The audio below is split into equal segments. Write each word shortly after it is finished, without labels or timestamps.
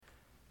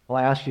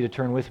Well, I ask you to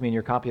turn with me in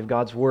your copy of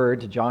God's Word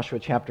to Joshua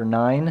chapter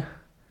 9. If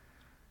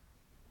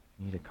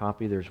you need a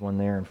copy, there's one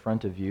there in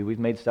front of you. We've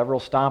made several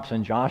stops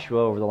in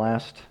Joshua over the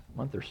last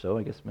month or so.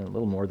 I guess it's been a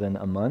little more than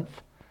a month.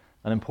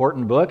 An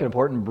important book, an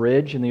important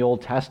bridge in the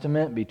Old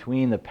Testament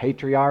between the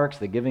patriarchs,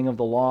 the giving of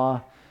the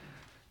law,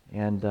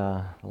 and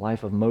the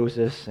life of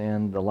Moses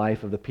and the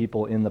life of the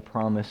people in the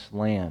Promised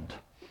Land.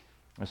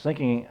 I was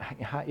thinking,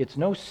 it's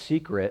no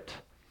secret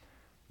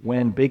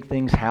when big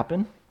things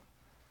happen,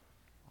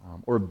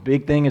 or a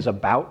big thing is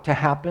about to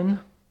happen,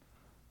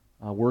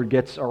 word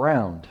gets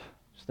around.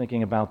 Just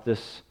thinking about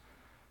this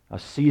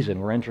season.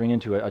 We're entering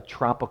into a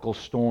tropical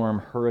storm,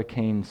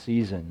 hurricane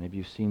season. Maybe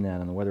you've seen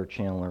that on the Weather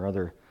Channel or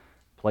other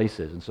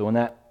places. And so when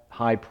that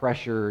high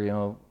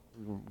pressure,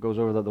 goes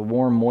over the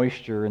warm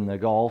moisture in the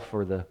Gulf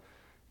or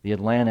the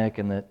Atlantic,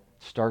 and that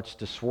starts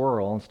to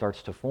swirl and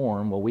starts to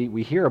form, well,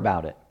 we hear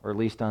about it, or at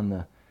least on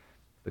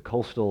the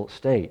coastal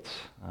states,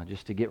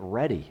 just to get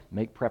ready,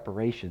 make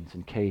preparations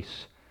in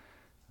case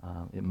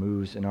it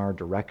moves in our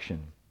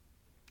direction.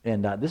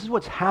 And this is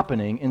what's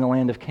happening in the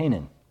land of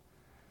Canaan.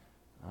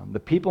 The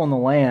people in the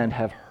land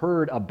have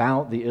heard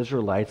about the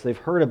Israelites. They've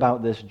heard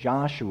about this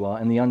Joshua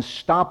and the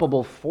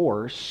unstoppable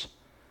force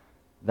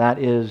that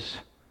is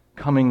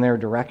coming their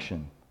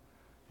direction.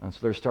 And so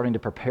they're starting to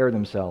prepare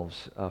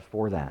themselves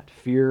for that.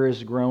 Fear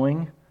is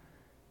growing,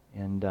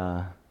 and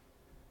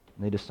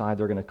they decide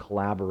they're going to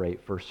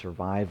collaborate for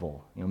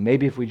survival.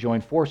 Maybe if we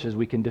join forces,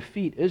 we can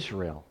defeat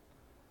Israel.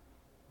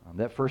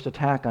 That first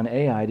attack on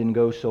Ai didn't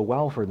go so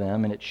well for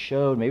them, and it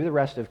showed maybe the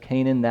rest of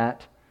Canaan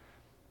that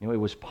it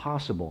was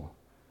possible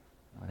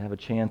to have a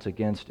chance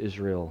against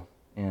Israel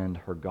and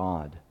her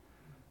God.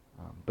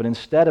 But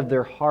instead of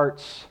their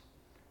hearts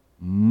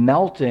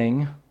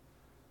melting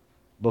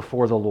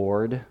before the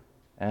Lord,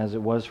 as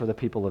it was for the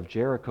people of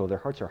Jericho, their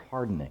hearts are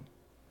hardening,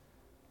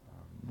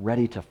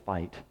 ready to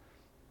fight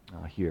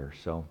here.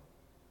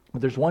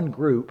 But there's one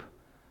group,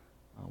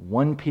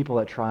 one people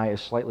that try a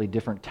slightly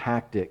different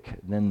tactic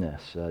than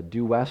this.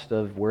 Due west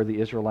of where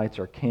the Israelites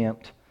are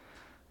camped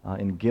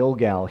in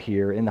Gilgal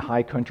here, in the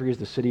high country, is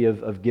the city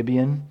of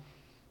Gibeon.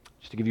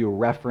 Just to give you a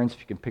reference,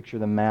 if you can picture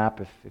the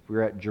map, if we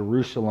were at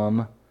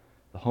Jerusalem,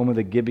 the home of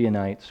the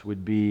Gibeonites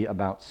would be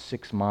about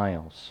 6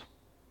 miles.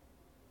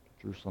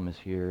 Jerusalem is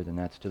here, then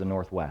that's to the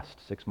northwest,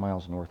 6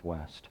 miles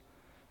northwest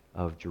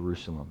of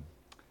Jerusalem.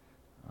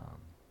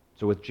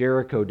 So with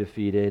Jericho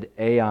defeated,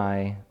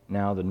 Ai,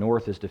 now the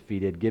north is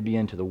defeated,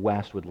 Gibeon to the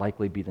west would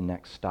likely be the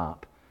next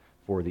stop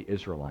for the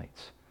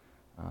Israelites.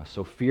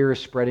 So fear is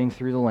spreading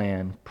through the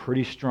land,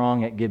 pretty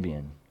strong at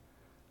Gibeon,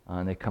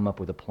 and they come up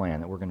with a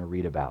plan that we're going to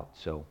read about.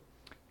 So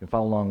you can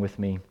follow along with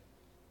me,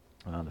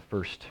 the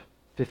first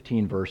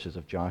 15 verses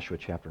of Joshua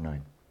chapter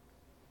 9.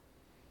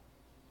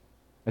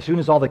 As soon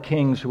as all the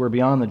kings who were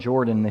beyond the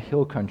Jordan in the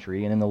hill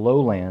country and in the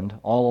lowland,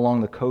 all along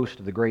the coast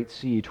of the great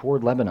sea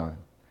toward Lebanon,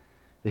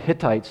 the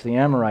Hittites, the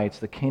Amorites,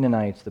 the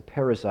Canaanites, the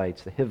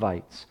Perizzites, the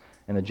Hivites,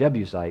 and the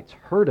Jebusites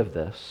heard of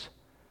this,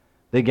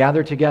 they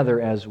gathered together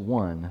as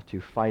one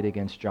to fight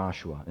against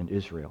Joshua and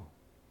Israel.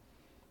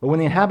 But when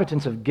the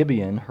inhabitants of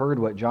Gibeon heard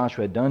what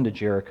Joshua had done to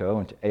Jericho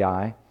and to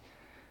Ai,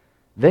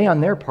 they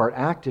on their part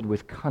acted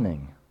with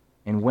cunning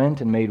and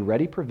went and made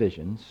ready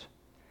provisions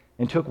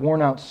and took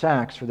worn-out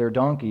sacks for their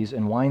donkeys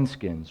and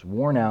wineskins,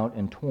 worn out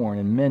and torn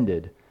and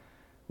mended,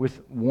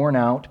 with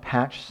worn-out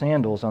patched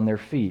sandals on their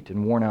feet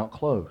and worn-out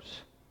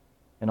clothes.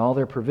 And all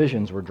their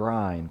provisions were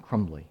dry and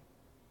crumbly.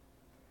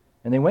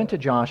 And they went to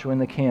Joshua in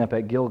the camp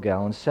at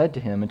Gilgal and said to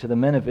him and to the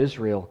men of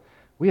Israel,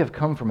 "We have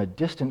come from a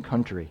distant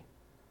country,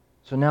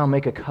 so now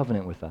make a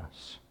covenant with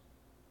us."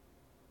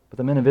 But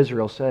the men of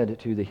Israel said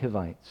to the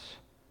Hivites,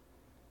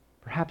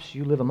 "Perhaps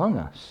you live among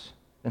us,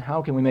 then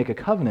how can we make a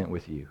covenant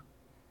with you?"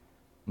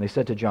 And they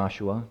said to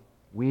Joshua,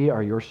 "We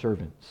are your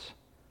servants."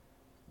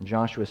 And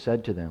Joshua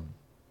said to them,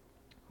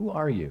 "Who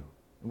are you,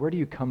 and where do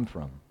you come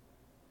from?"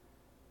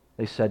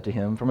 They said to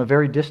him, "From a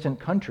very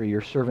distant country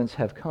your servants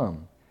have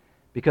come,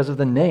 because of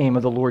the name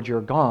of the Lord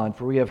your God,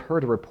 for we have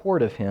heard a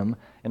report of him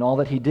and all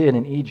that he did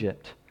in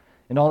Egypt,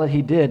 and all that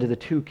he did to the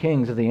 2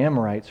 kings of the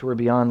Amorites who were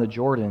beyond the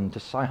Jordan, to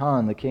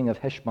Sihon the king of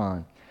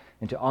Heshbon,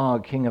 and to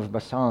Og king of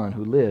Bashan,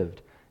 who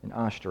lived in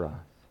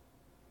Ashtaroth."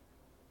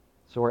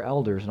 So our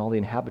elders and all the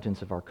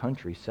inhabitants of our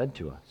country said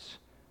to us,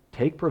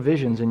 "Take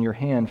provisions in your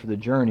hand for the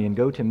journey and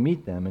go to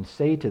meet them and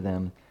say to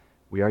them,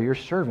 'We are your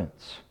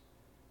servants.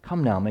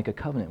 Come now, make a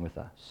covenant with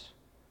us.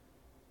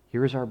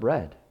 Here is our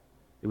bread.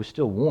 It was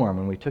still warm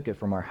when we took it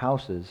from our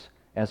houses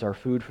as our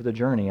food for the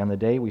journey on the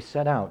day we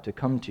set out to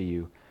come to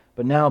you.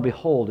 But now,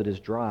 behold, it is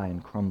dry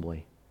and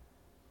crumbly.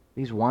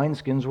 These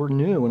wineskins were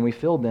new when we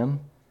filled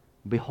them.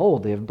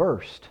 Behold, they have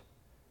burst.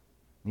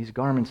 These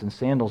garments and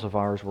sandals of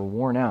ours were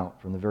worn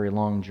out from the very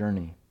long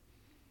journey.'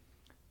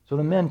 So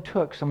the men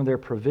took some of their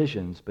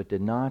provisions, but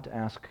did not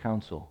ask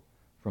counsel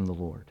from the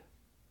Lord.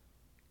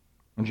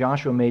 And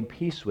Joshua made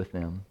peace with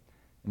them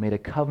and made a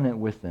covenant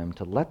with them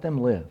to let them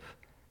live.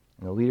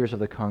 And the leaders of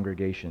the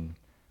congregation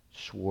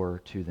swore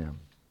to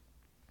them.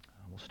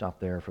 We'll stop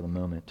there for the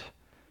moment.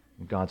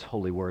 In God's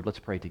holy word, let's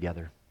pray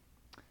together.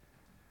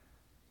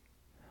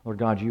 Lord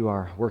God, you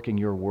are working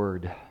your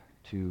word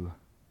to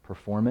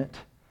perform it,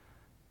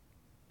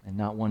 and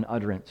not one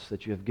utterance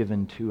that you have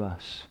given to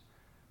us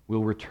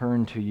will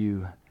return to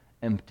you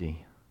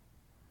empty.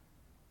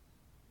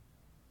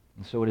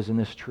 And so it is in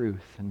this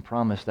truth and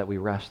promise that we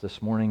rest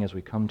this morning as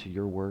we come to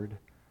your word.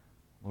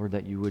 Lord,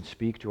 that you would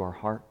speak to our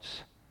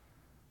hearts,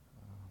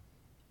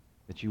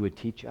 that you would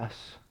teach us,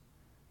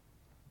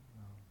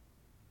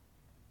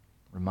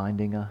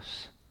 reminding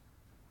us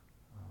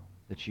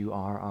that you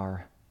are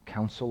our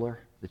counselor,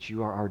 that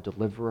you are our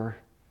deliverer,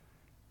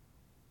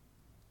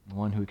 the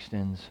one who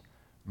extends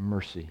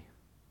mercy.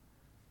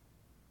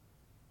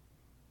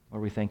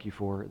 Lord, we thank you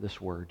for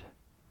this word.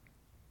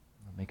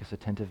 Make us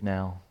attentive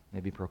now,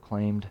 may be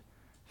proclaimed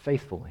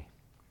faithfully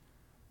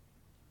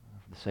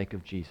for the sake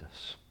of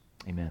Jesus.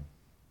 Amen.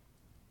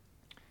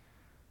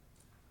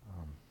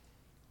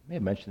 I may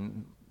have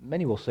mentioned,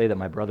 many will say that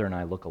my brother and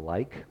I look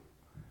alike.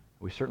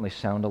 We certainly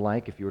sound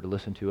alike if you were to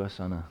listen to us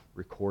on a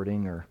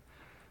recording or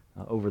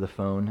over the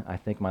phone. I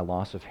think my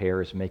loss of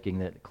hair is making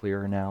it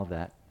clearer now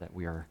that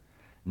we are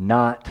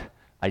not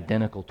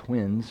identical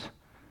twins.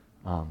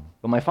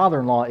 But my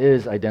father-in-law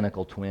is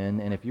identical twin,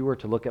 and if you were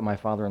to look at my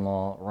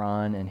father-in-law,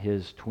 Ron, and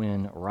his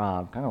twin,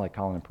 Rob, kind of like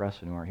Colin and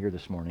Preston, who aren't here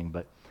this morning,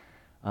 but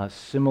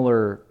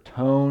similar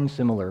tone,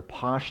 similar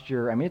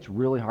posture. I mean, it's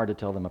really hard to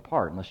tell them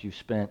apart unless you've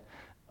spent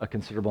a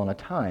considerable amount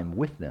of time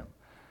with them.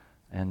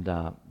 And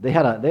they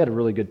had a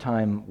really good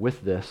time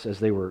with this as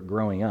they were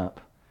growing up.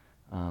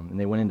 And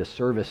they went into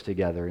service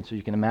together. And so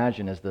you can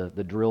imagine as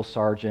the drill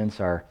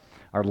sergeants are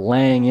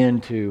laying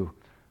into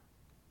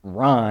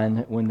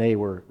Ron when they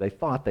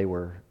thought they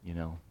were,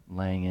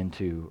 laying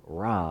into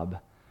Rob.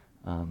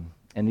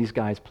 And these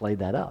guys played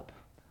that up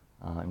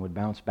and would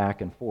bounce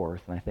back and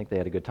forth. And I think they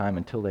had a good time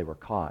until they were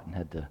caught and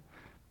had to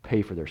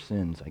pay for their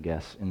sins, I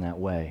guess, in that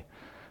way.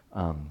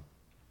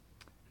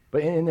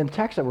 But in the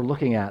text that we're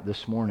looking at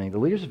this morning, the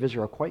leaders of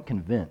Israel are quite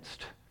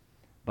convinced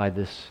by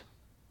this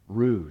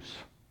ruse,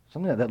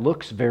 something that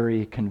looks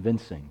very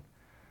convincing.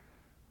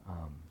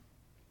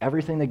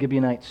 Everything the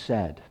Gibeonites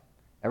said,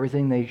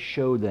 everything they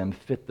showed them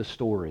fit the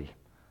story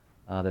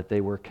that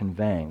they were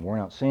conveying.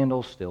 Worn out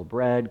sandals, stale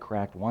bread,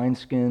 cracked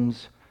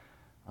wineskins.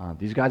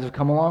 These guys have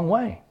come a long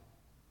way,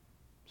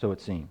 so it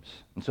seems.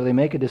 And so they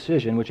make a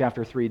decision which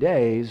after 3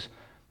 days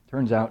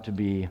turns out to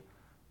be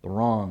the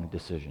wrong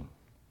decision.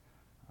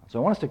 So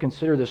I want us to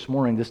consider this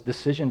morning this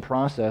decision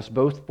process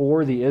both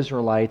for the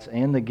Israelites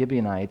and the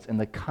Gibeonites and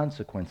the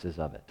consequences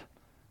of it.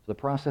 So the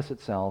process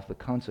itself, the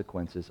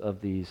consequences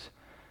of these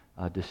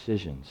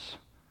decisions.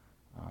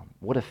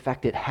 What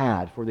effect it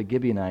had for the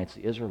Gibeonites,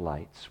 the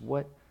Israelites.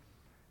 What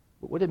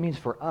it means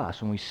for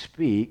us when we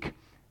speak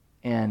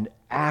and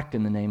act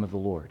in the name of the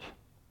Lord.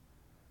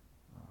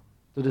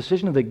 The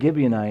decision of the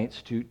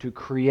Gibeonites to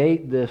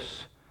create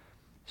this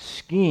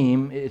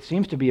scheme, it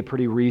seems to be a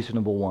pretty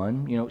reasonable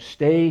one.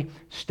 Stay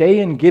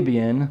in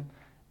Gibeon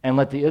and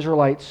let the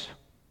Israelites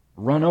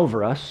run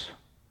over us,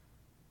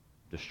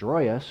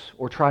 destroy us,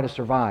 or try to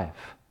survive.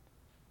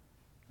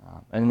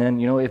 And then,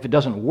 if it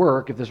doesn't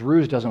work, if this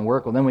ruse doesn't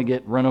work, well, then we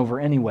get run over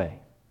anyway.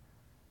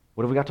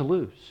 What have we got to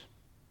lose?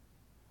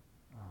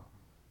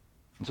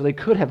 And so they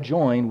could have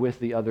joined with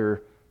the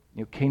other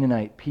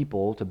Canaanite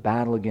people to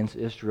battle against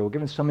Israel,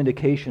 given some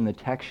indication in the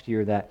text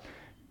here that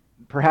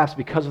perhaps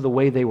because of the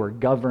way they were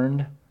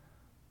governed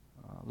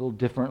a little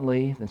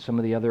differently than some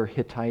of the other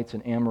Hittites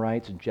and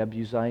Amorites and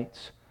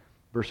Jebusites.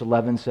 Verse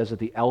 11 says that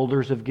the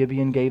elders of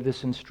Gibeon gave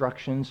this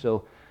instruction,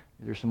 so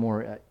there's some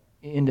more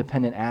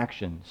independent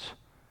actions,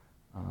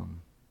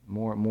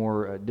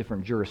 more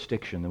different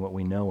jurisdiction than what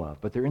we know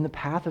of. But they're in the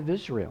path of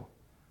Israel.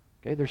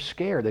 Okay, they're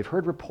scared. They've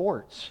heard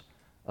reports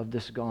of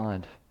this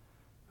God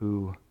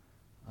who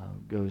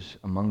goes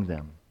among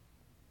them.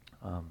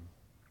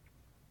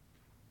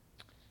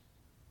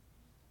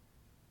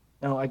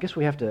 Now, I guess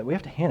we have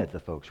to hand it to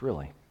folks,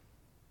 really.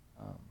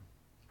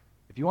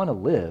 If you want to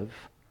live,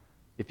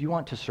 if you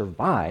want to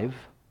survive,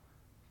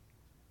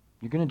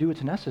 you're going to do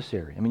what's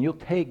necessary. I mean, you'll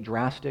take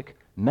drastic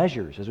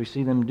measures, as we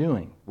see them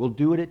doing. We'll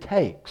do what it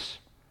takes.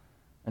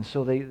 And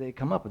so they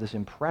come up with this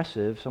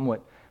impressive,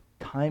 somewhat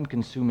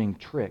time-consuming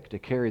trick to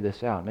carry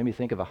this out. It made me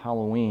think of a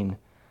Halloween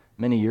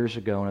many years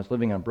ago when I was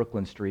living on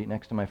Brooklyn Street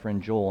next to my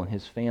friend Joel and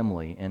his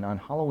family. And on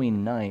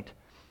Halloween night,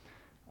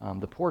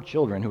 the poor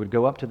children who would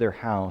go up to their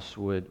house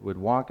would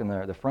walk on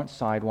the front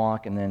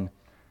sidewalk, and then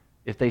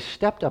if they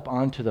stepped up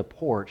onto the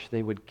porch,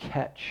 they would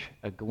catch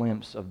a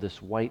glimpse of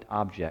this white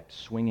object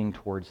swinging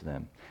towards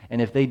them.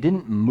 And if they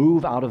didn't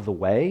move out of the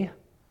way,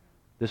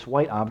 this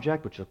white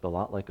object, which looked a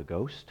lot like a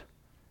ghost,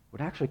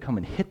 would actually come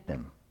and hit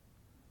them.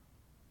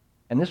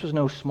 And this was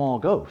no small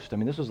ghost. I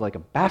mean, this was like a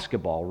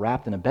basketball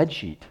wrapped in a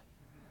bedsheet.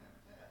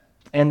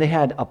 And they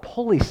had a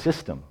pulley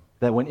system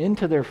that went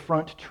into their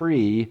front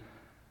tree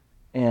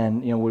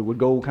and would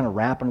go kind of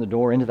wrap under the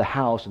door into the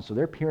house, and so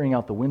they're peering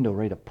out the window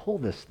ready to pull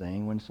this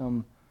thing when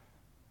some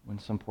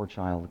poor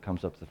child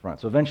comes up to the front.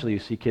 So eventually you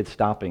see kids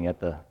stopping at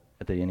the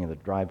end of the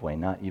driveway,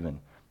 not even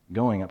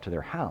going up to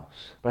their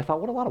house. But I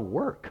thought, what a lot of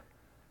work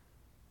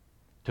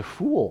to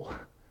fool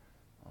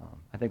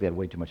I think they had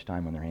way too much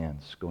time on their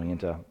hands going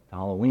into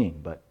Halloween.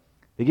 But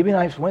the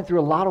Gibeonites went through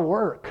a lot of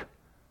work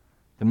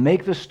to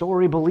make the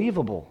story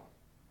believable.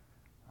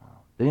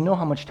 They didn't know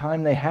how much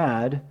time they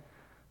had,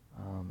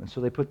 and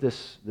so they put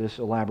this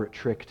elaborate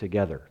trick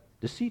together.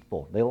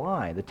 Deceitful. They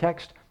lie. The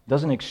text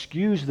doesn't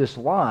excuse this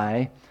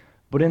lie,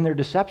 but in their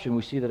deception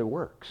we see that it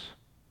works,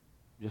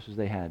 just as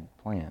they had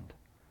planned.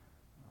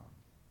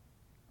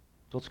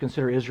 So let's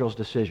consider Israel's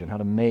decision, how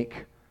to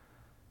make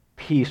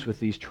peace with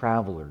these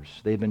travelers.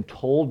 They've been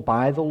told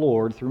by the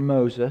Lord through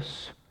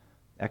Moses,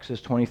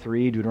 Exodus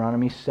 23,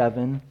 Deuteronomy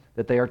 7,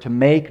 that they are to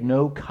make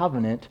no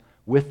covenant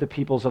with the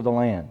peoples of the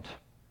land.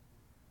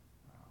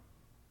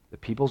 The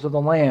peoples of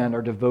the land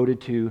are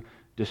devoted to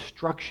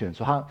destruction.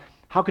 So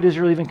how could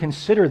Israel even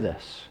consider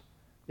this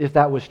if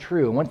that was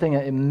true? And one thing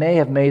that it may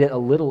have made it a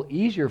little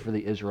easier for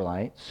the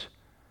Israelites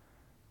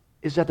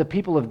is that the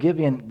people of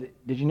Gibeon,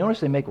 did you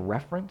notice they make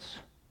reference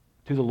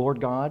to the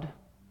Lord God?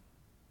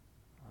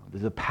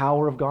 The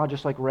power of God,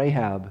 just like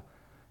Rahab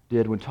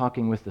did when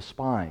talking with the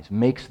spies,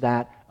 makes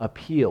that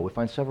appeal. We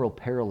find several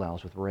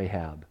parallels with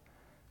Rahab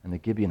and the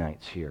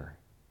Gibeonites here.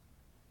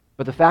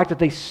 But the fact that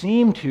they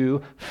seem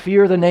to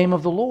fear the name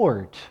of the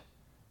Lord,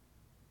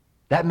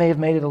 that may have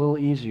made it a little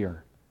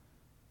easier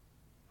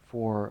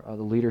for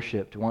the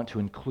leadership to want to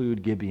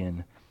include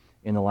Gibeon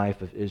in the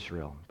life of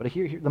Israel. But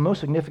here, the most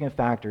significant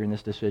factor in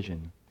this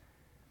decision,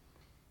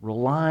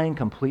 relying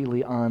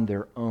completely on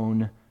their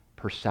own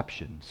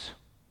perceptions.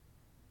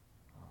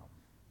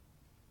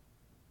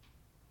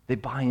 They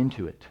buy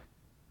into it.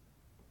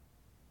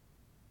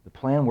 The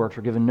plan works.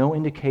 We're given no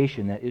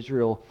indication that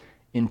Israel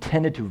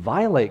intended to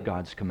violate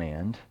God's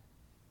command.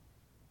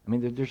 I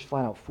mean, they're just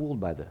flat out fooled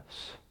by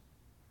this.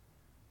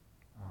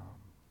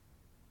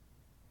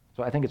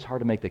 So I think it's hard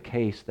to make the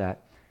case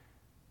that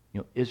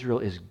Israel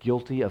is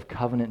guilty of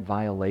covenant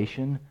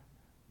violation,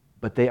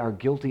 but they are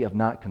guilty of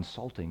not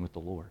consulting with the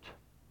Lord.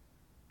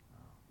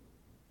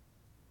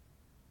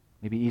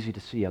 Maybe easy to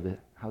see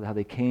how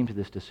they came to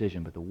this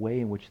decision, but the way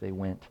in which they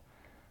went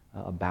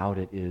about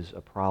it is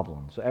a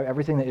problem. So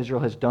everything that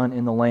Israel has done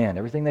in the land,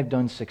 everything they've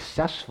done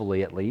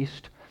successfully at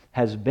least,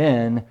 has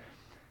been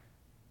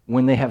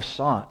when they have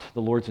sought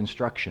the Lord's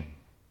instruction.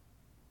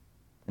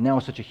 And now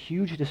it's such a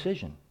huge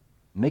decision,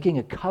 making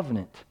a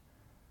covenant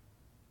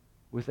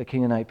with the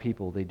Canaanite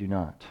people, they do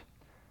not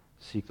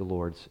seek the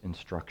Lord's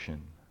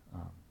instruction.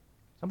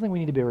 Something we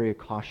need to be very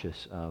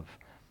cautious of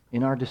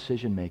in our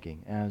decision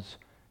making as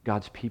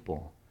God's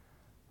people.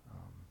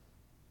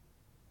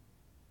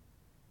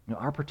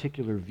 Our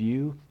particular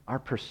view, our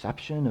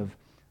perception of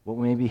what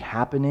may be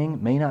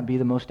happening may not be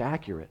the most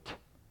accurate.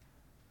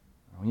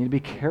 We need to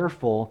be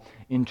careful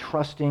in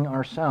trusting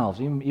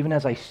ourselves. Even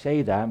as I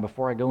say that, and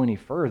before I go any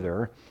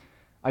further,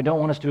 I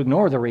don't want us to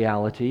ignore the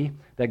reality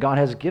that God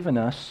has given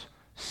us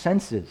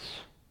senses,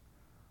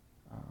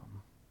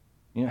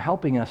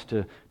 helping us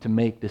to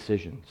make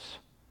decisions.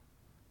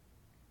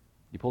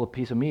 You pull a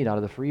piece of meat out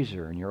of the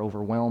freezer and you're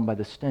overwhelmed by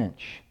the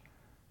stench.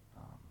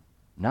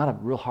 Not a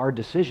real hard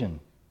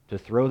decision to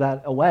throw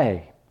that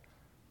away.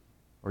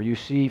 Or you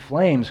see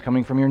flames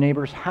coming from your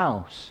neighbor's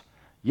house.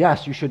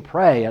 Yes, you should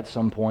pray at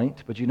some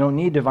point, but you don't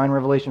need divine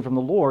revelation from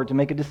the Lord to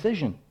make a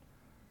decision.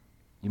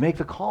 You make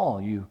the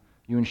call. You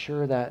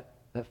ensure that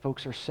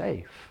folks are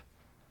safe.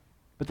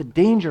 But the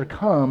danger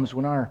comes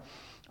when our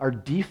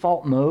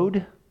default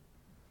mode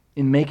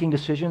in making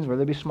decisions, whether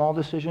they be small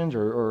decisions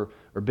or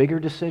bigger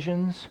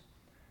decisions,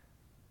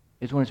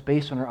 is when it's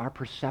based on our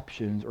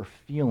perceptions or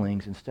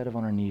feelings instead of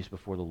on our knees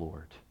before the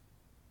Lord.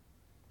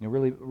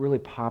 Really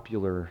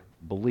popular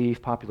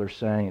belief, popular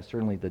saying, it's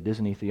certainly the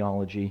Disney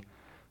theology,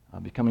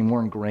 becoming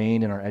more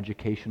ingrained in our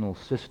educational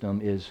system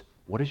is,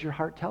 what does your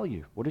heart tell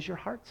you? What does your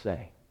heart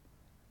say?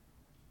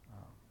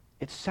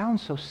 It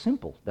sounds so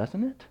simple,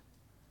 doesn't it?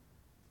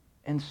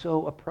 And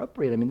so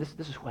appropriate. I mean, this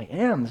is who I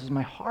am. This is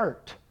my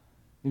heart.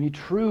 You be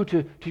true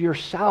to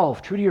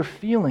yourself, true to your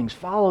feelings.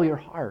 Follow your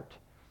heart.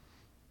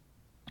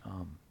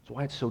 That's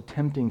why it's so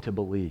tempting to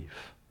believe.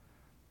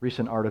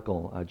 Recent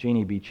article,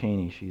 Janie B.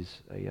 Chaney,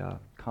 she's a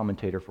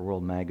commentator for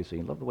World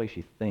Magazine. Love the way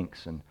she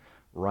thinks and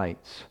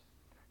writes.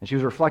 And she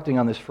was reflecting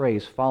on this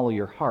phrase, follow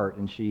your heart,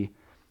 and she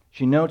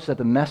notes that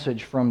the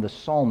message from the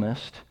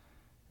psalmist,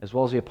 as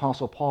well as the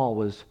Apostle Paul,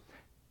 was,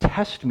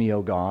 test me,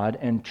 O God,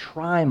 and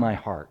try my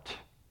heart.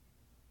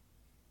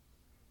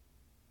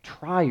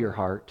 Try your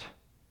heart,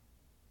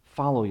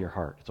 follow your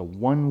heart. It's a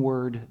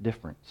one-word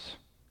difference.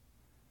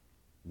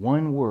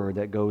 One word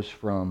that goes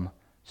from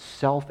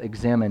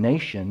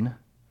self-examination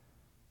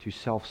to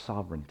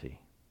self-sovereignty.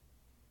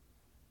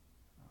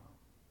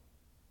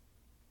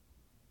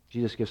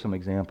 Jesus gives some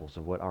examples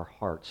of what our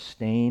hearts,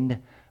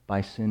 stained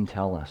by sin,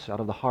 tell us. Out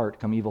of the heart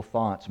come evil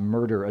thoughts,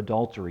 murder,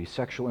 adultery,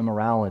 sexual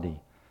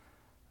immorality,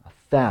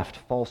 theft,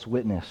 false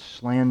witness,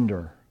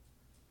 slander.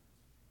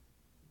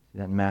 See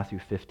that in Matthew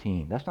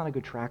 15. That's not a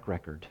good track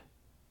record.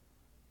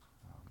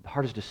 The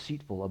heart is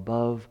deceitful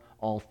above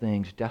all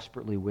things,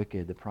 desperately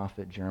wicked, the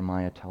prophet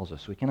Jeremiah tells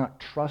us. We cannot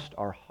trust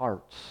our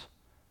hearts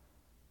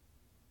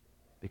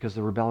because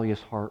the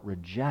rebellious heart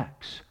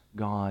rejects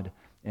God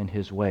in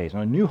his ways.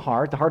 Now, a new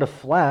heart, the heart of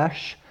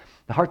flesh,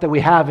 the heart that we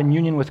have in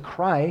union with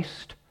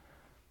Christ,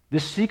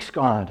 this seeks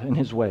God in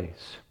his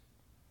ways.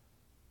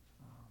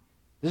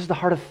 This is the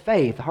heart of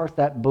faith, the heart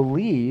that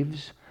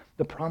believes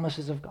the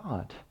promises of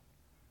God.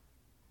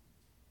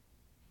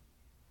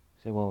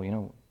 You say,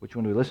 well, which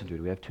one do we listen to?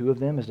 Do we have two of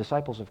them? As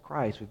disciples of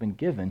Christ, we've been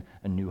given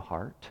a new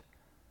heart.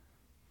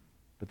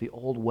 But the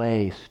old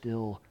way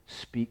still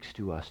speaks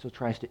to us, still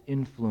tries to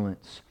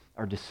influence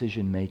our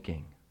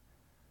decision-making.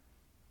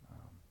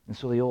 And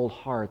so the old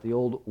heart, the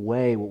old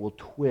way will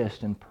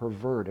twist and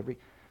pervert every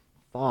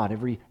thought,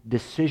 every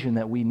decision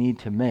that we need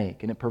to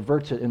make. And it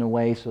perverts it in a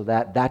way so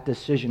that that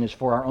decision is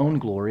for our own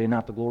glory and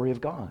not the glory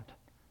of God.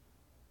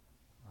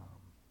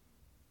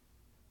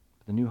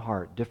 The new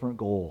heart, different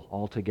goal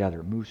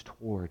altogether, moves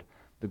toward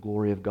the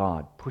glory of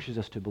God, pushes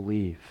us to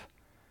believe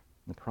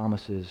in the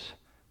promises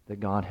that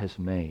God has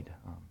made.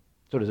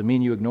 So does it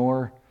mean you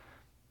ignore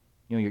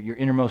your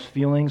innermost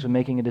feelings when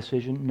making a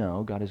decision?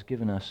 No, God has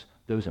given us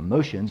those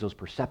emotions, those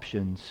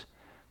perceptions,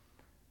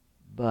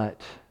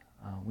 but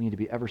we need to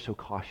be ever so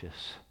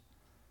cautious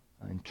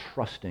in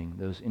trusting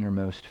those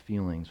innermost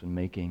feelings when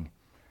making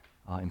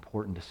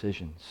important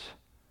decisions.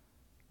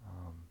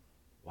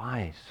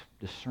 Wise,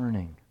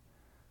 discerning,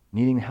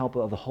 needing the help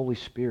of the Holy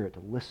Spirit to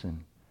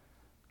listen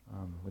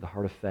with a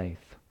heart of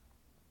faith.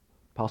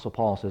 Apostle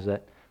Paul says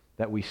that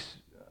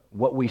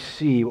what we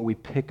see, what we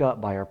pick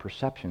up by our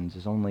perceptions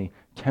is only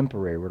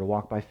temporary. We're to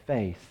walk by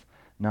faith,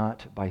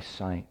 not by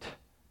sight.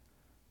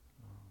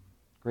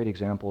 Great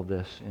example of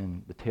this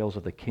in the Tales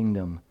of the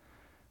Kingdom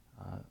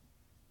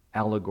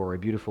allegory,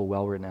 beautiful,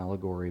 well-written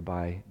allegory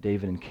by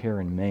David and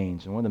Karen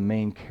Maines. And one of the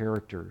main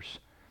characters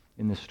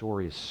in this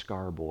story is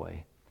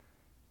Scarboy.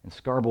 And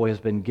Scarboy has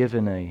been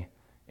given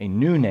a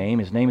new name.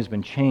 His name has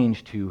been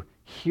changed to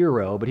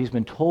Hero, but he's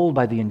been told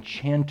by the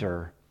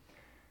enchanter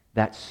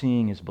that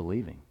seeing is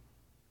believing.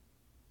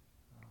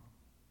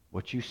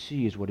 What you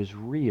see is what is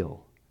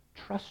real.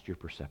 Trust your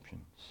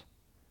perceptions.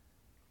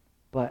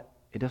 But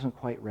it doesn't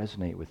quite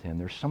resonate with him.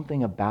 There's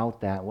something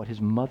about that, what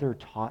his mother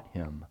taught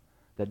him,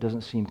 that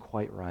doesn't seem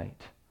quite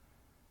right.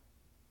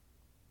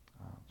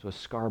 So as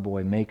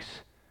Scarboy makes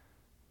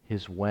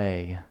his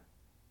way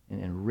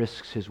and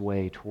risks his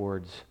way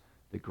towards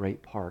the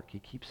great park, he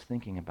keeps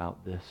thinking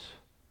about this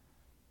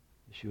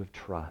issue of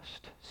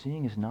trust.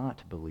 Seeing is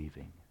not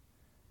believing.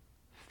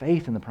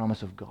 Faith in the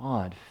promise of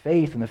God,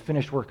 faith in the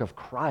finished work of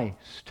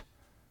Christ,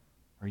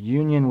 our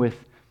union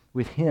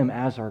with him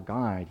as our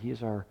guide. He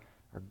is our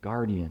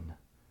guardian,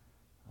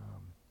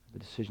 the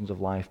decisions of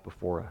life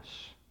before us.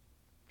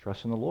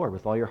 Trust in the Lord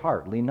with all your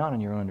heart. Lean not on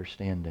your own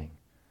understanding.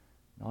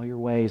 In all your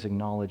ways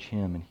acknowledge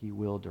him, and he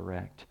will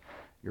direct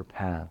your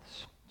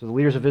paths. So the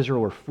leaders of Israel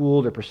were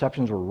fooled. Their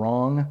perceptions were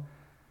wrong.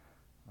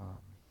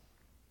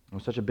 It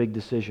was such a big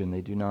decision.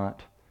 They do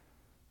not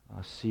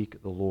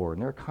seek the Lord.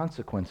 And there are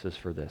consequences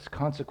for this,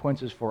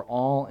 consequences for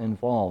all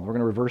involved. We're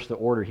going to reverse the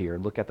order here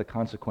and look at the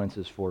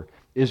consequences for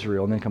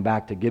Israel and then come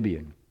back to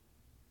Gibeon.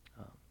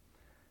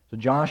 So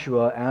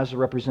Joshua, as a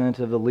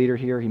representative, the leader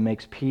here, he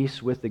makes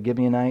peace with the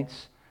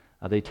Gibeonites.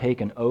 They take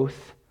an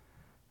oath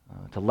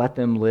to let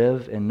them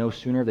live, and no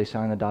sooner they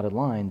sign the dotted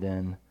line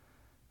than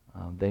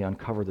they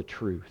uncover the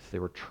truth. They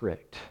were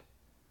tricked.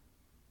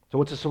 So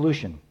what's the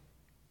solution?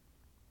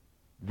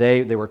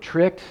 They were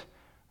tricked.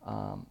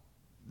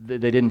 They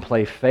didn't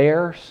play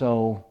fair,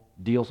 so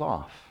deal's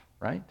off,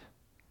 right?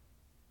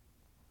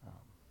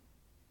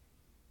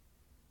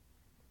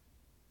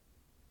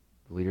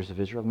 The leaders of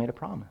Israel made a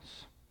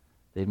promise.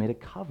 They made a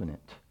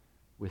covenant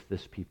with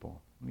this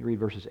people. Let me read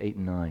verses 8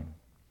 and 9.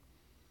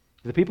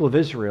 The people of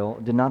Israel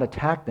did not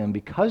attack them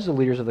because the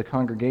leaders of the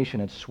congregation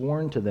had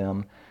sworn to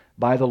them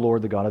by the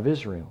Lord, the God of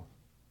Israel.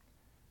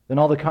 Then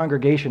all the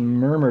congregation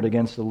murmured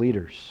against the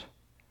leaders.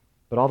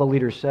 But all the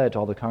leaders said to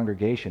all the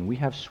congregation, "We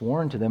have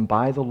sworn to them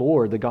by the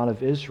Lord, the God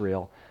of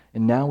Israel,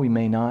 and now we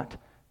may not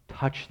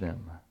touch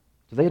them."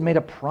 So they had made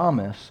a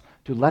promise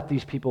to let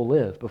these people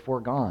live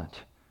before God.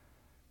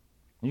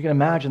 You can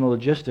imagine the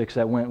logistics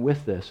that went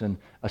with this and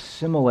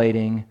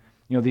assimilating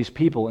these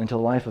people into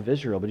the life of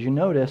Israel. But you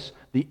notice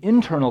the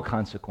internal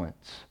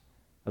consequence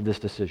of this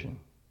decision.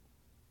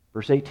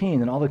 Verse 18,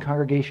 "Then all the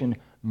congregation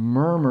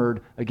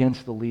murmured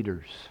against the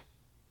leaders."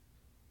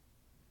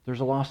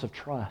 There's a loss of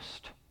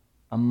trust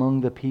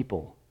among the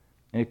people.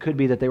 And it could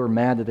be that they were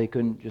mad that they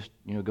couldn't just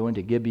go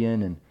into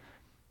Gibeon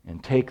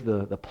and take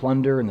the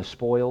plunder and the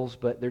spoils,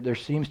 but there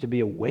seems to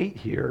be a weight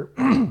here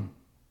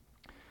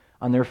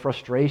on their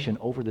frustration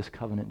over this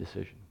covenant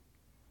decision.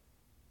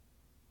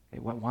 Okay,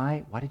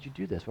 why did you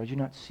do this? Why did you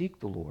not seek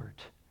the Lord?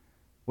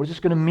 What is this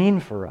going to mean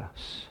for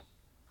us?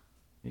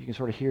 You can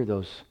sort of hear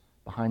those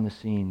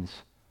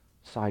behind-the-scenes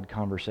side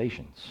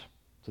conversations.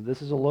 So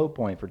this is a low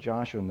point for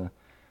Joshua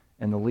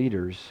and the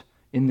leaders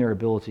in their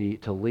ability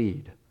to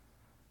lead.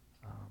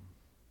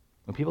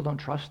 When people don't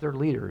trust their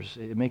leaders,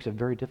 it makes it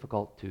very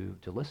difficult to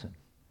listen,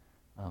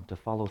 to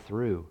follow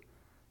through.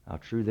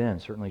 True then,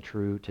 certainly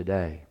true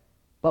today.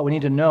 But we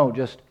need to know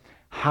just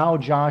how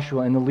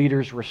Joshua and the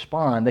leaders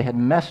respond. They had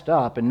messed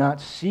up in not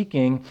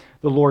seeking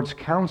the Lord's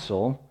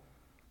counsel,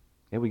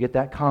 Okay, we get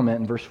that comment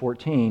in verse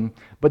 14,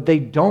 but they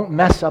don't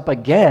mess up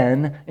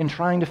again in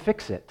trying to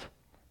fix it.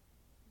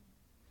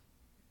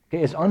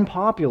 Okay, as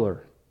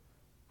unpopular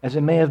as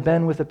it may have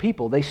been with the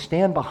people, they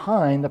stand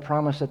behind the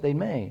promise that they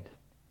made.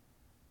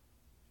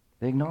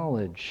 They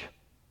acknowledge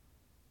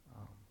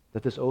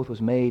that this oath was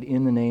made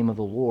in the name of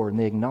the Lord, and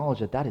they acknowledge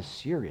that that is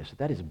serious,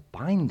 that is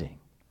binding.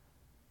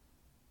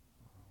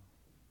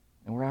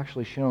 And we're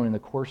actually shown in the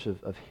course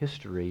of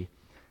history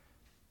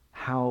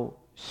how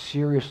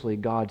seriously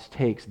God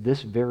takes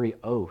this very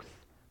oath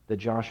that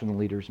Joshua and the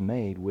leaders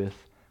made with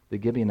the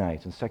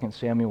Gibeonites. In 2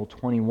 Samuel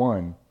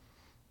 21,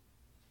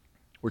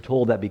 we're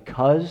told that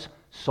because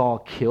Saul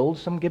killed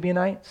some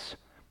Gibeonites,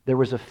 there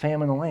was a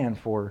famine in the land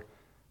for,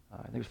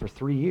 I think it was for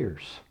 3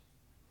 years.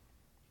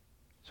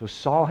 So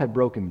Saul had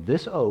broken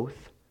this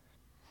oath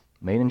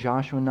made in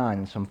Joshua 9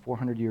 and some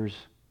 400 years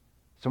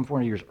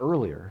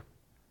earlier,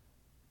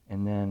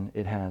 and then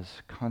it has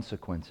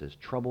consequences.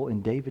 Trouble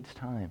in David's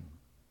time.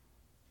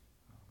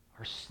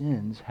 Our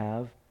sins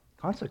have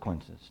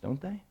consequences,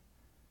 don't they?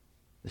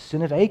 The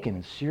sin of Achan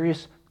has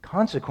serious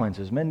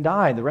consequences. Men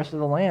died. The rest of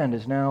the land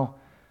is now,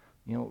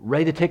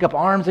 ready to take up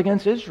arms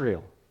against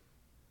Israel.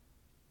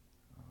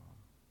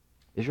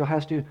 Israel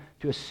has to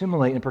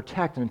assimilate and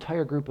protect an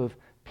entire group of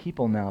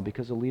people now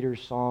because the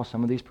leaders saw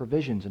some of these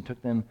provisions and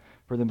took them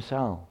for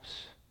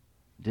themselves.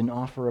 Didn't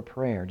offer a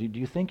prayer. Do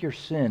you think your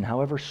sin,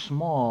 however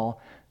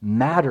small,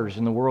 matters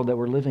in the world that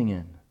we're living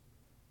in?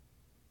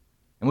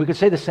 And we could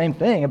say the same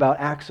thing about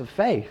acts of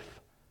faith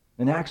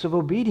and acts of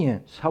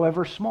obedience,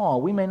 however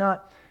small. We may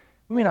not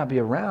be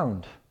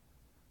around.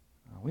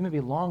 We may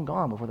be long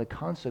gone before the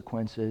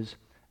consequences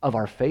of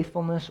our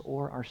faithfulness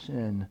or our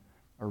sin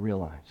are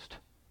realized.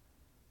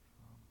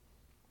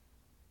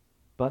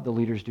 But the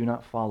leaders do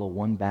not follow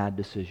one bad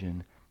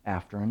decision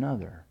after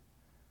another.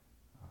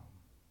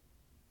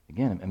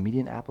 Again,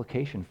 immediate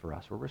application for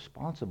us. We're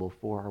responsible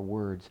for our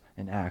words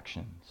and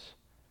actions.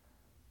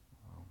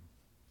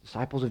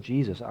 Disciples of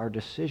Jesus, our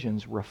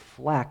decisions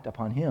reflect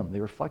upon Him. They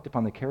reflect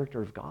upon the character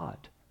of God.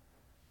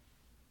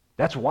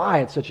 That's why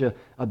it's such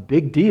a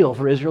big deal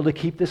for Israel to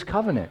keep this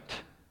covenant.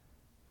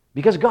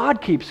 Because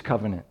God keeps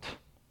covenant.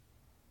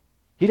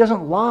 He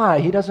doesn't lie.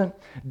 He doesn't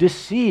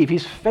deceive.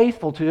 He's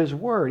faithful to His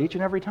word each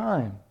and every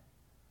time.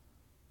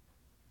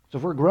 So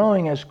if we're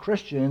growing as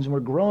Christians and we're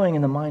growing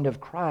in the mind of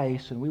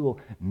Christ, and we will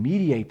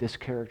mediate this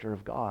character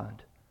of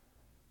God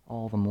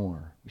all the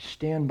more. We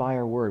stand by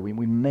our word.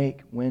 We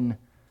make an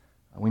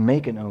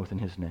oath in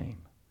His name.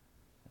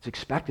 It's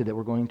expected that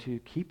we're going to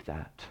keep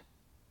that.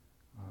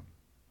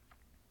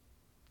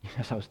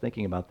 As I was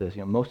thinking about this,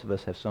 most of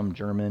us have some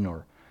German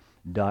or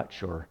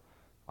Dutch or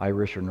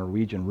Irish or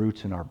Norwegian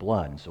roots in our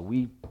blood, and so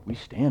we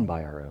stand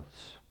by our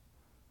oaths.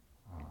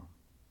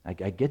 I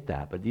get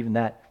that, but even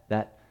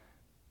that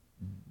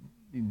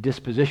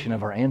disposition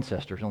of our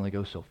ancestors only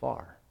goes so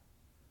far.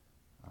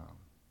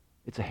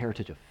 It's a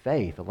heritage of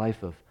faith, a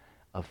life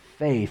of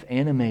faith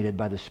animated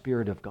by the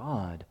Spirit of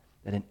God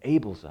that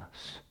enables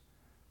us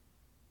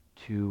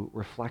to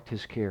reflect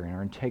His care in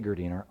our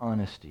integrity, in our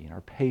honesty, in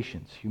our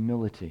patience,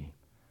 humility.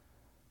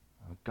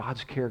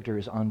 God's character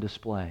is on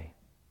display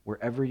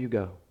wherever you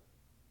go.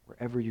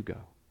 Wherever you go.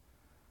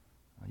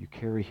 You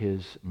carry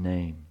His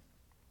name.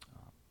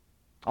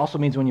 Also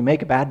means when you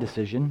make a bad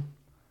decision,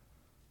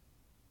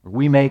 or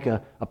we make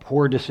a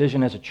poor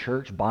decision as a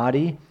church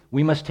body,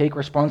 we must take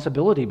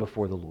responsibility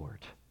before the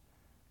Lord.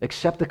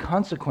 Accept the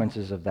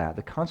consequences of that.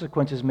 The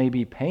consequences may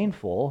be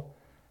painful.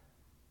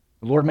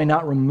 The Lord may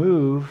not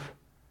remove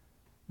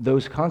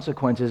those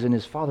consequences in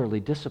His fatherly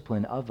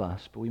discipline of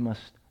us, but we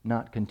must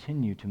not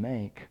continue to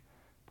make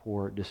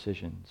poor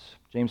decisions.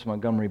 James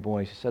Montgomery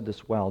Boyce said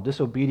this well: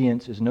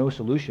 disobedience is no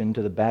solution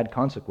to the bad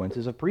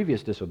consequences of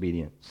previous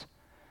disobedience.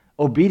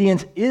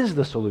 Obedience is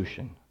the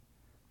solution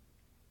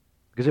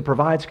because it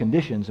provides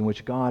conditions in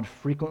which God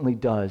frequently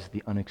does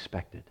the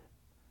unexpected.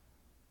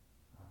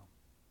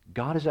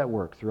 God is at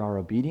work through our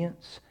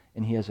obedience,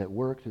 and He is at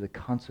work through the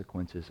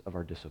consequences of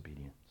our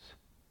disobedience.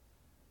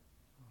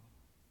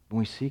 When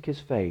we seek His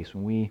face,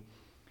 when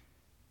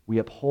we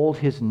uphold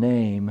His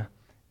name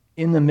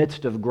in the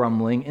midst of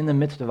grumbling, in the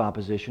midst of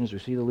opposition, as we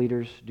see the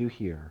leaders do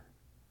here,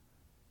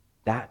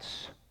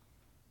 that's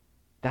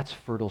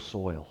fertile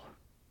soil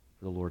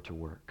for the Lord to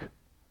work.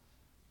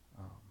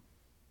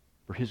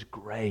 For His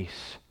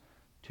grace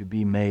to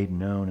be made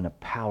known in a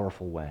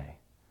powerful way.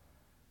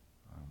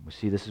 We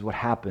see this is what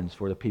happens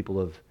for the people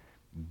of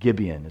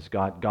Gibeon, as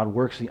God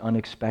works the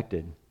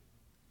unexpected.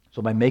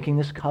 So by making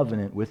this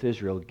covenant with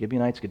Israel, the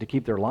Gibeonites get to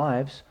keep their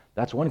lives.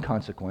 That's one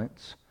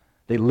consequence.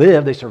 They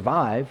live, they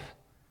survive.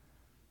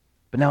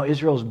 But now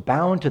Israel is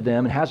bound to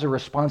them and has a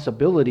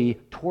responsibility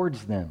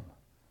towards them.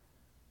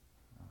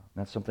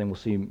 That's something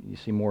you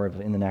see more of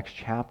in the next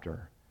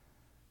chapter.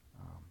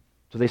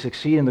 So they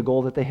succeed in the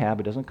goal that they have.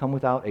 It doesn't come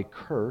without a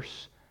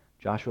curse.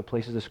 Joshua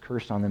places this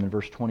curse on them in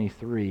verse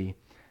 23.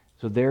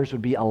 So theirs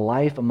would be a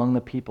life among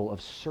the people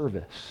of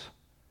service.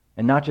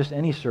 And not just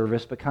any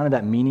service, but kind of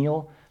that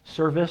menial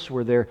service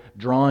where they're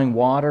drawing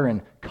water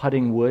and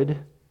cutting wood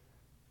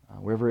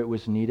wherever it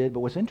was needed.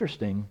 But what's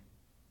interesting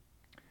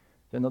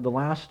In the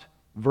last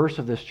verse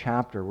of this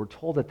chapter, we're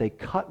told that they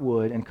cut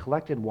wood and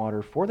collected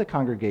water for the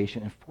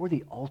congregation and for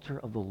the altar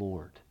of the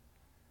Lord.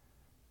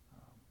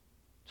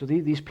 So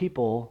these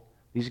people,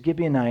 these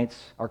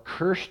Gibeonites, are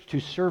cursed to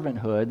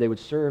servanthood. They would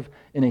serve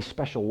in a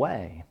special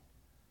way.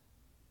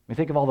 I mean,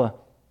 think of all the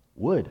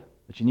wood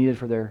that you needed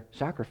for their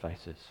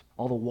sacrifices,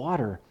 all the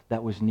water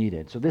that was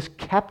needed. So this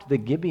kept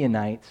the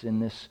Gibeonites in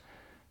this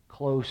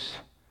close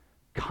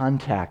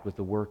contact with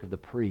the work of the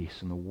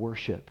priests and the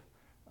worship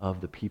of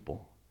the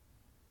people.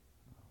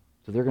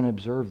 So they're going to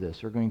observe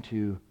this. They're going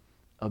to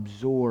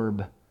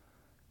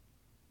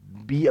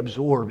be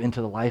absorbed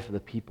into the life of the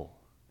people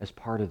as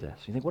part of this.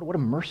 You think, what a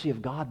mercy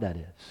of God that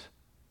is.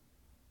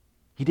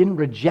 He didn't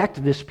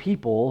reject this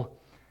people,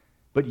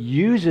 but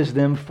uses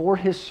them for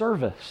his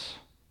service.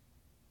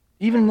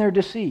 Even in their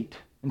deceit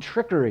and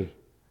trickery.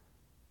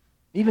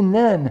 Even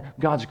then,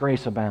 God's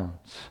grace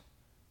abounds.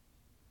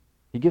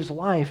 He gives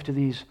life to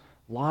these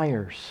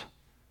liars.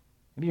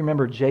 Maybe you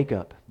remember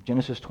Jacob,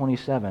 Genesis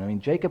 27. I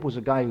mean, Jacob was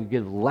a guy who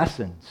gave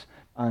lessons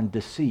on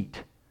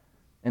deceit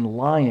and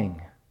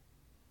lying.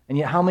 And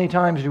yet, how many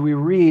times do we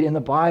read in the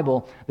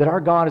Bible that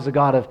our God is a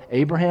God of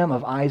Abraham,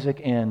 of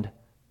Isaac, and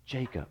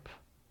Jacob?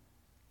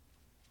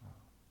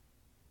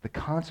 The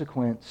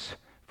consequence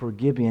for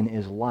Gibeon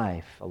is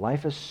life. A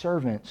life as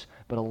servants,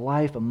 but a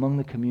life among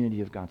the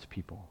community of God's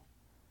people.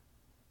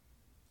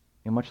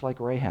 And much like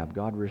Rahab,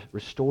 God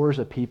restores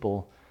a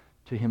people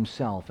to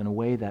himself in a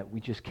way that we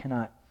just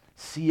cannot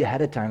see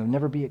ahead of time. It would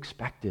never be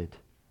expected.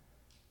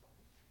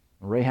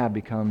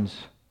 Rahab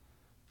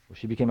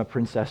she became a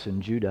princess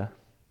in Judah,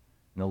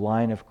 in the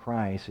line of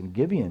Christ, and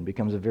Gibeon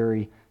becomes a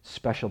very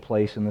special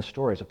place in the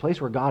story. It's a place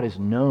where God is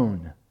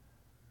known.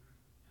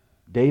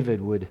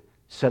 David would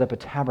set up a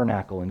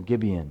tabernacle in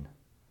Gibeon.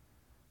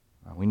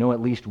 We know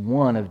at least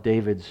one of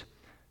David's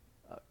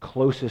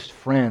closest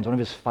friends, one of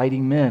his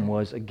fighting men,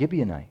 was a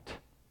Gibeonite.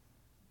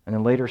 And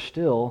then later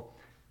still,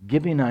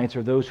 Gibeonites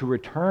are those who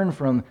return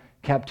from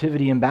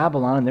captivity in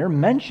Babylon, and they're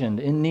mentioned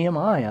in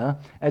Nehemiah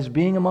as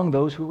being among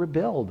those who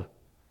rebuild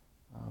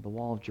the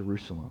wall of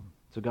Jerusalem.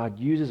 So God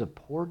uses a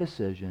poor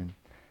decision,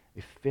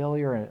 a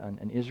failure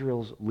in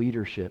Israel's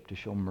leadership to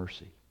show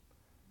mercy,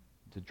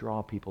 to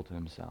draw people to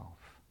himself.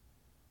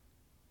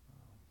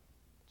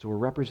 So we're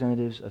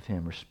representatives of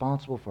him,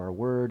 responsible for our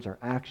words, our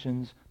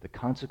actions, the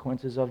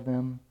consequences of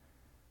them.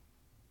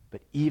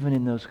 But even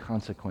in those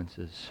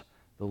consequences,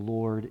 the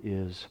Lord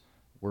is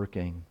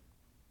working.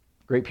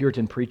 Great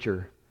Puritan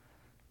preacher,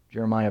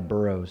 Jeremiah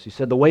Burroughs, he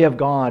said, "The way of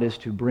God is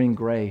to bring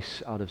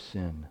grace out of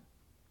sin.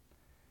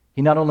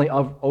 He not only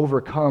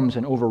overcomes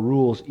and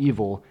overrules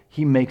evil,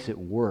 he makes it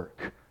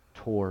work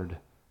toward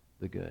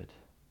the good."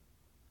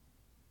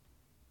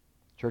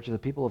 Church, the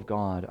people of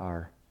God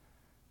are,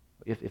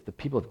 if the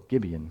people of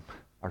Gibeon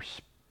are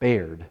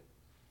spared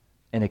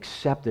and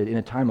accepted in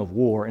a time of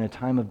war, in a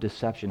time of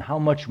deception, how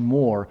much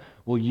more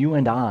will you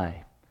and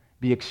I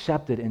be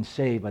accepted and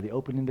saved by the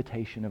open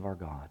invitation of our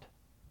God,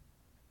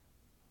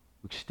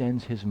 who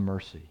extends his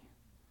mercy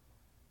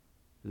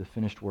through the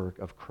finished work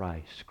of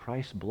Christ?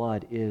 Christ's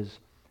blood is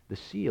the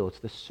seal. It's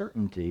the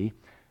certainty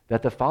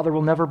that the Father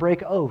will never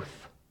break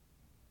oath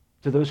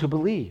to those who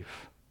believe.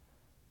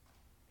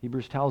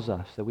 Hebrews tells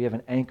us that we have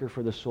an anchor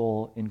for the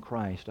soul in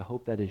Christ, a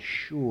hope that is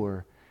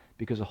sure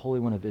because the Holy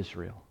One of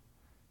Israel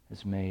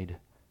has made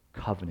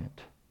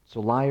covenant.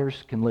 So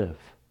liars can live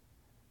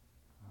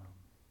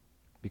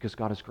because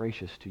God is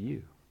gracious to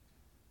you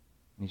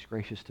and he's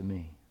gracious to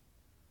me.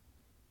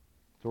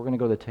 So we're going to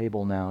go to the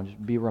table now and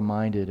just be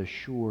reminded,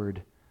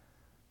 assured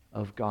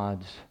of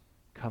God's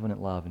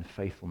covenant love and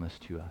faithfulness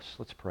to us.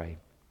 Let's pray.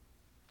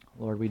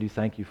 Lord, we do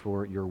thank you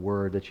for your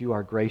word, that you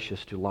are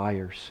gracious to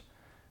liars,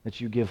 that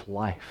you give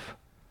life,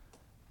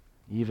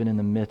 even in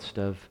the midst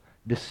of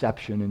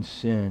deception and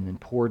sin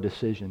and poor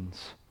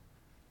decisions.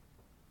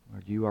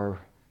 Lord, you are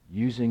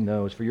using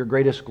those for your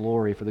greatest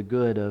glory, for the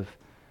good of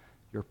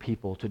your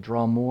people, to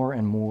draw more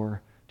and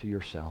more to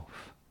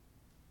yourself.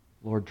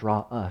 Lord,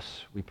 draw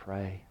us, we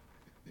pray,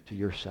 to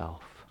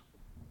yourself.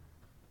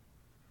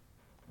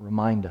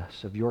 Remind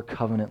us of your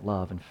covenant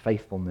love and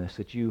faithfulness,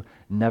 that you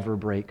never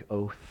break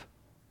oath,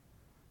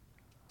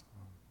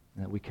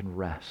 and that we can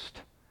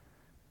rest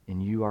in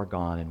you, our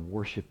God, and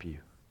worship you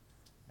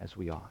as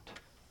we ought.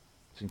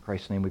 It's in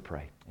Christ's name we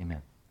pray.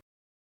 Amen.